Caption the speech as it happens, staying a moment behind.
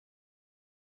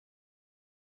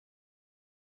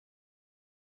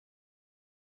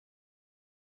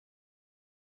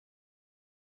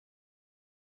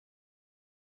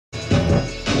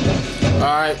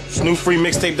Alright, it's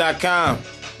NewFreeMixtape.com.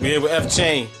 We here with F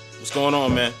Chain. What's going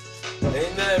on, man?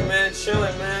 Ain't nothing, man.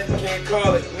 Chilling, man. Can't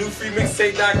call it.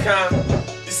 NewFreeMixtape.com.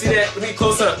 You see that? Let me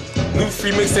close up.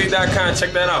 NewFreeMixtape.com.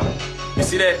 Check that out. You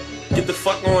see that? Get the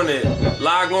fuck on there.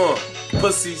 Log on.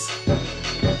 Pussies.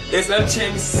 It's F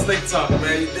Chain, Mr. Slick Talk,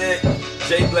 man. You dig?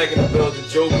 Jay Black in the building.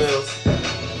 Joe Mills. You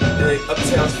dig?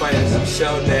 Uptown's finest.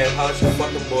 Michelle Dad. Holla at your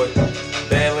fucking boy.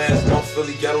 Badlands, North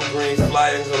Philly, Ghetto Greens, Fly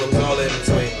and Williams, all that in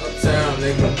between. Uptown,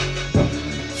 nigga.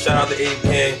 Shout out to Abe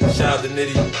Gang. Shout out to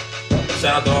Nitty.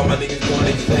 Shout out to all my niggas doing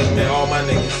their thing, man. All my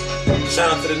niggas.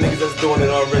 Shout out to the niggas that's doing it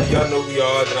already. Y'all know who y'all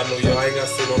are, that I know y'all. I ain't gotta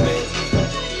say no names.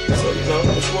 So, you know,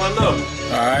 what you wanna know?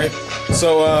 Alright.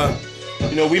 So,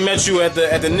 you know, we met you at the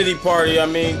Nitty party. I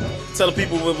mean, tell the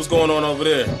people what was going on over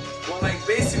there. Well, like,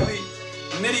 basically,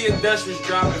 Nitty and Dutch was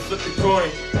dropping Flip the Coin.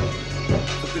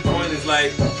 Flip the Coin is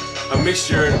like a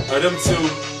mixture of them two,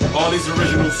 all these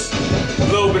originals, a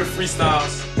little bit of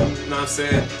freestyles, you know what I'm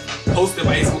saying? Hosted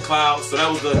by Ace McCloud, so that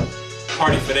was the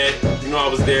party for that. You know, I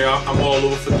was there, I'm all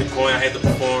over Flip the Coin, I had to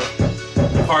perform.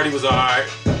 The party was alright,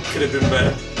 could have been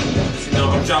better. But, you know,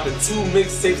 I'm dropping 2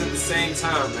 mixtapes at the same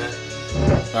time, man.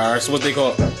 Alright, so what they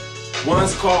call?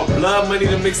 One's called Blood Money,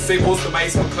 the mixtape, hosted by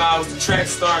Ace McCloud. The track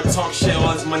star, talk shit,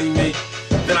 all his money make.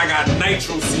 Then I got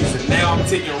Nitro Season, now I'm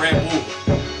taking rap over.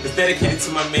 It's dedicated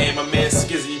to my man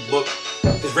Skizzy Book.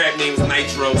 His rap name is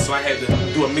Nitro, so I had to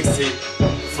do a mixtape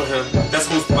for him. That's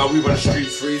hosted by We Run the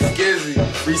Streets. Free Skizzy.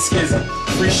 Free Skizzy.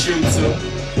 Free Shoe too,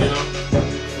 you know?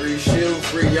 Free Shoe,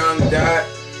 free Young Dot.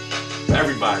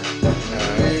 Everybody.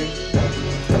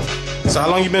 So how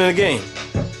long you been in the game?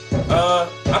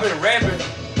 I've been rapping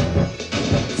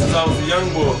since I was a young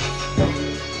boy.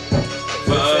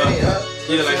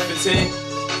 Yeah, like 15.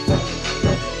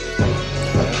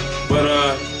 But I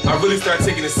really started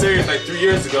taking it serious like 3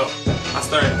 years ago. I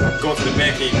started going to the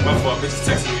back cave. My fault, bitches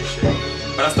texting me and shit.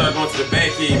 But I started going to the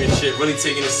back cave and shit, really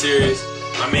taking it serious.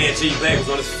 My man Jay Black was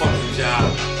on his fucking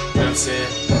job. You know what I'm saying?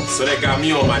 So that got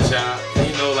me on my job. And,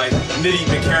 you know, like Nitty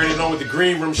been carrying it on with the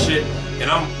green room shit, and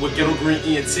I'm with Ghetto Green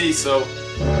ENT, so you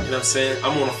know what I'm saying?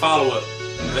 I'm on a follow-up.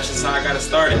 And that's just how I got it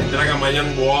started. And then I got my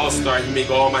young boy All-Star. He make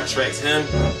all my tracks. Him,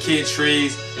 Kid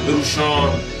Trees, Little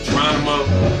Sean, Geronimo.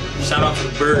 Shout out to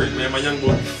the Bird, man. My young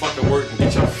boy be fucking working.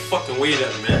 Get your fucking weight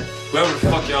up, man. Whoever the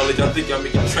fuck y'all is, y'all think y'all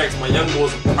making tracks. My young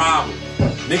boy's a problem.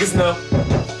 Niggas know.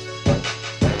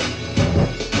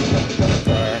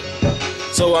 Alright.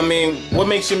 So, I mean, what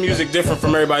makes your music different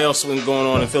from everybody else going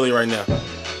on in Philly right now?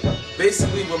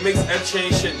 Basically, what makes F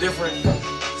Chain shit different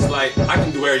is like, I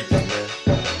can do everything, man.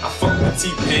 I fuck with the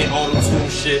T-Pain, auto-tune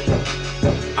shit.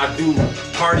 I do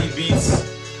party beats.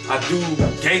 I do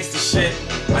gangster shit.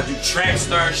 I do track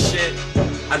star shit.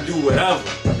 I do whatever.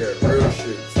 That real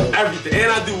shit. So. Everything.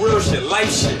 And I do real shit,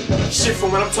 life shit. Shit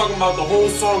from when I'm talking about the whole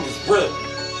song is real.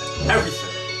 Everything.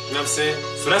 You know what I'm saying?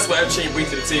 So that's what F Chain brings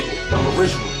to the table. I'm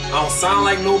original. I don't sound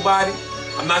like nobody.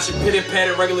 I'm not your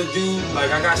pitty-patty regular dude.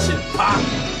 Like, I got shit pop.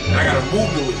 And I got a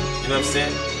movement with it. You know what I'm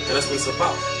saying? And that's what it's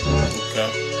about. Okay.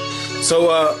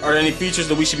 So, are there any features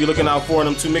that we should be looking out for in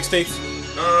them 2 mixtapes?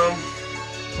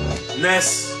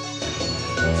 Ness.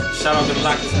 Shout out to the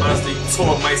Lockers Monster. He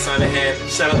tore my sign in half.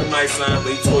 Shout out to my sign,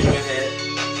 but he tore you in half.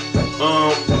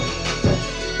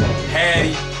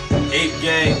 Hattie, Ape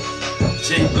Gang,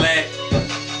 Jay Black,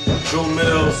 Joe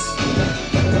Mills,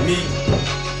 me,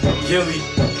 Gilly,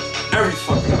 every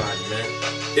fucking body, man.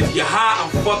 If you're high,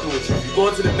 I'm fucking with you. If you go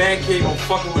into the band cave, I'm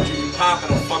fucking with you. You popping,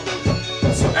 I'm fucking with you.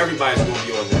 So everybody's gonna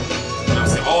be on there. You know what I'm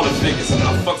saying? All the figures. I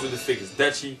fuck with the figures.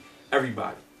 Dutchy,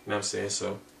 everybody. You know what I'm saying?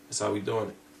 So that's how we doing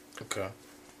it. Okay.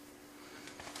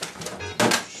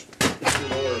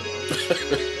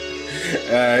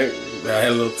 Alright. I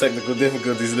had a little technical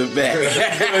difficulties in the back.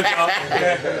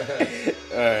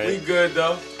 Alright. We good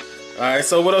though. Alright,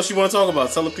 so what else you want to talk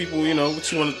about? Tell the people, you know,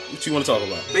 what you want to talk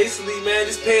about. Basically, man,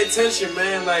 just pay attention,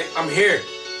 man. Like, I'm here.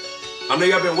 I know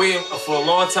y'all been waiting for a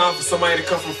long time for somebody to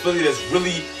come from Philly that's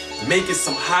really making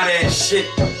some hot ass shit.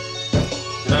 You know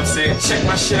what I'm saying? Check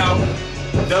my shit out.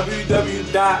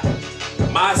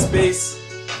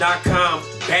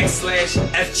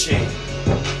 www.myspace.com/FChain.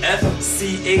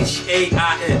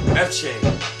 FCHAIN. F-Chain.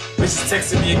 Bitches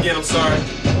texting me again, I'm sorry.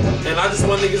 And I just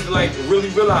want niggas to like really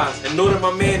realize and know that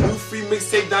my man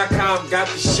NewFreeMixtape.com got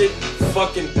the shit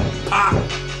fucking pop.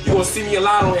 You gonna see me a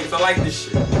lot on here because I like this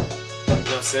shit. You know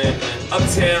what I'm saying? And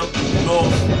Uptown,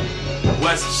 North,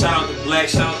 West, shout out to Black,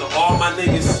 shout out to all my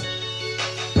niggas.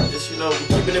 Just, you know, we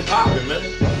keeping it popping, man. You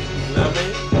know what I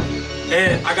mean?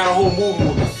 And I got a whole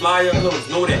movement with me. Fly Up Hills,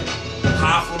 know that.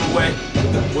 High from the way,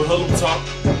 with Hillum Talk.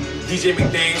 DJ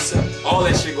McDavidson, all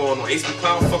that shit going on. Ace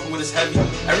McCloud fucking with us heavy.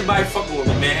 Everybody fucking with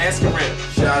me, man. Ask around.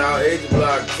 Shout out H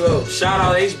Block too. Shout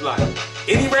out H Block.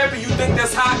 Any rapper you think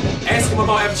that's hot, ask him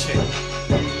about Everchain.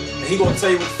 And he gonna tell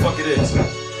you what the fuck it is.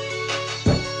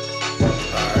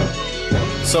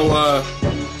 Alright. So,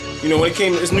 you know, when it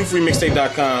came, it's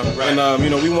NewFreeMixtape.com, right. And you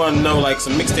know, we want to know like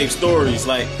some mixtape stories.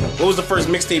 Like, what was the first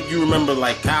mixtape you remember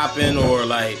like copping, or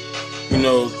like, you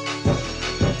know,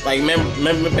 like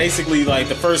remember basically like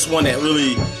the first one that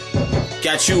really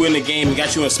got you in the game and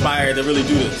got you inspired to really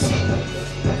do this?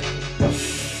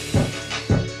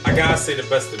 I gotta say the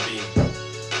best of me.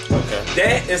 Okay.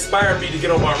 That inspired me to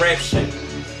get on my rap shit.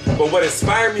 But what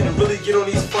inspired me to really get on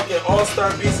these fucking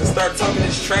all-star beats and start talking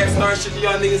this trap star shit to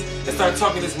y'all niggas and start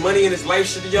talking this money and this life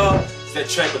shit to y'all is that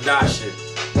trap or die shit.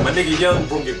 My nigga Young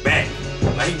brought it back.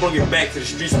 Like, he brought it back to the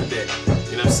streets with that.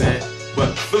 You know what I'm saying?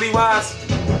 But Philly-wise,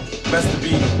 best to be.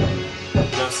 You know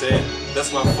what I'm saying?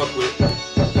 That's what I fuck with.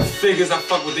 Figures, I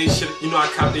fuck with they shit. You know, I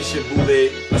cop they shit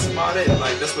bootleg. That's about it.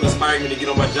 Like, that's what inspired me to get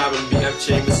on my job and be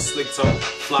Everchain, Mr. Slick Talk,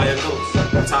 Fly Your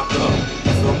Nose, Top Dog.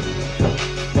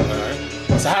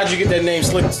 So, So how'd you get that name,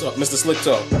 Slick Talk, Mr. Slick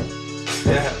Talk?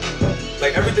 yeah.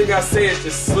 Like, everything I say is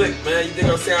just slick, man. You think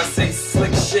I say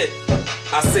slick shit?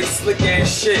 I say slick ass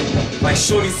shit. Like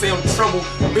Shorty say I'm trouble.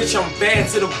 Bitch, I'm bad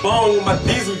to the bone with my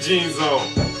diesel jeans on.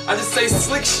 I just say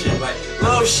slick shit, like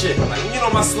love shit. Like, you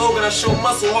know my slogan, I show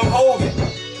muscle, Hulk Hogan.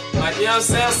 Like, you know what I'm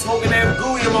saying? Smoking that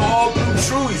gooey in my all blue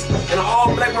Truies and an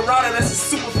all black Marauder that's a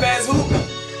super fast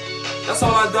hoopie. That's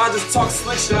all I do. I just talk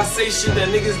slick shit. I say shit that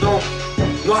niggas don't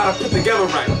know how to put together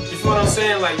right. You feel what I'm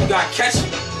saying? Like, you gotta catch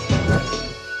it.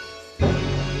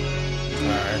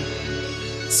 Alright.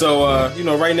 So, you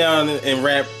know, right now in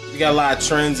rap, you got a lot of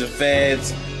trends and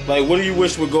fads. Like, what do you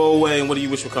wish would go away and what do you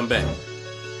wish would come back?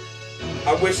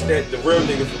 I wish that the real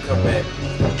niggas would come back.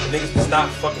 The niggas would stop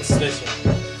fucking snitching.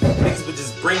 Niggas would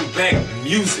just bring back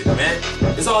music, man.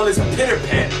 It's all this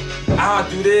pitter-patter. I'll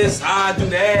do this, I'll do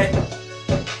that.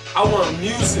 I want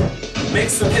music. Make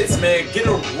some hits, man. Get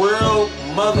a real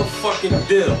motherfucking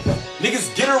deal.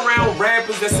 Niggas get around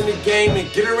rappers that's in the game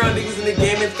and get around niggas in the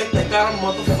game and think they got a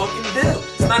motherfucking deal.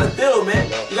 It's not a deal, man.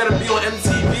 You gotta be on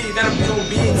MTV, you gotta be on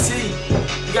BET.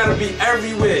 You gotta be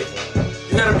everywhere.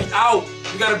 You gotta be out.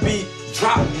 You gotta be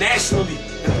dropped nationally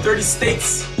in 30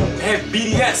 states and have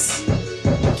BDS.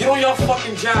 Get on your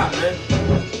fucking job, man.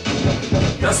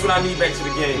 That's what I need back to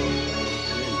the game.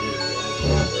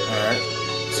 Alright.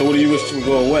 So what do you wish would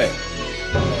go away?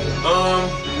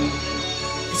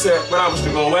 You said what I wish to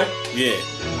go away? Yeah.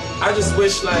 I just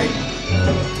wish, like,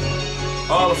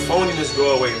 all the phoniness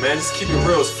go away, man. Just keep it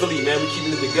real. It's Philly, man. We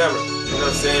keeping it together. You know what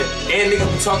I'm saying? And niggas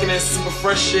be talking that super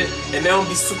fresh shit, and they don't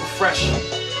be super fresh.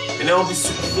 And they don't be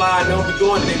super fly, and they don't be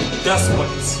doing it. They be dust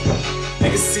buckets.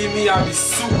 Niggas see me, I be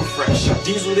super fresh.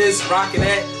 Diesel this, rockin'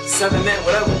 that, 7 that,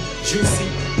 whatever. Juicy.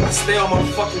 I stay on my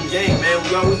fucking game, man.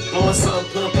 We always blowing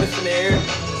something, putting a piff in the air.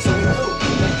 That's what we do.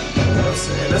 You know what I'm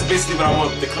saying? That's basically what I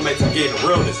want to come back to the game, the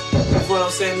realness. You know what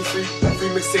I'm saying?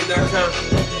 NewFreeMixtape.com.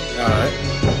 Alright.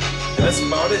 And that's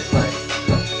about it, like.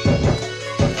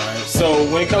 Alright. So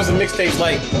when it comes to mixtapes,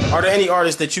 like, are there any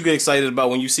artists that you get excited about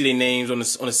when you see their names on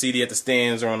the CD at the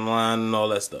stands or online and all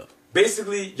that stuff?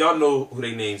 Basically, y'all know who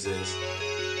their names is.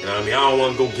 You know what I mean? I don't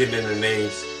want to go getting into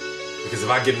names. Because if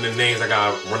I get into names, I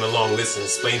gotta run a long list and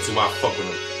explain to why I fuck with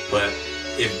them. But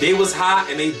if they was hot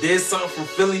and they did something from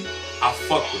Philly, I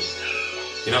fuck with them.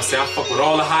 You know what I'm saying? I fuck with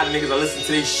all the hot niggas. I listen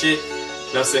to their shit. You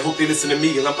know what I'm saying? Hope they listen to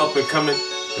me because I'm up and coming.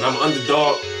 And I'm an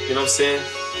underdog. You know what I'm saying?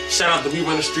 Shout out to We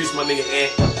Run the Streets, my nigga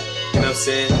Ant. You know what I'm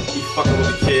saying? He fucking with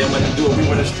the kid. I'm about to do a We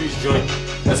Run the Streets joint.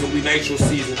 That's gonna be Nitro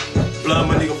season. Blood,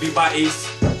 my nigga, be by Ace.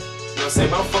 You know what I'm saying?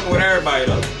 But I'm fucking with everybody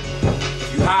though.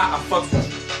 If you hot, I fuck with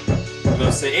you. You know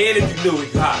what I'm saying? And if you knew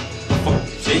it, you hot. I'm fucking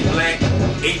with J Black,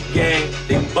 8 Gang,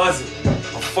 they buzzing.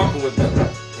 I'm fucking with them.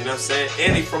 You know what I'm saying?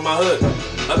 And they from my hood,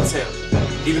 Uptown.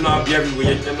 Even though I be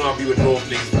everywhere, you know I be with North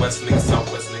niggas, West niggas,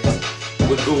 Southwest niggas,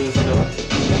 with goons, you know.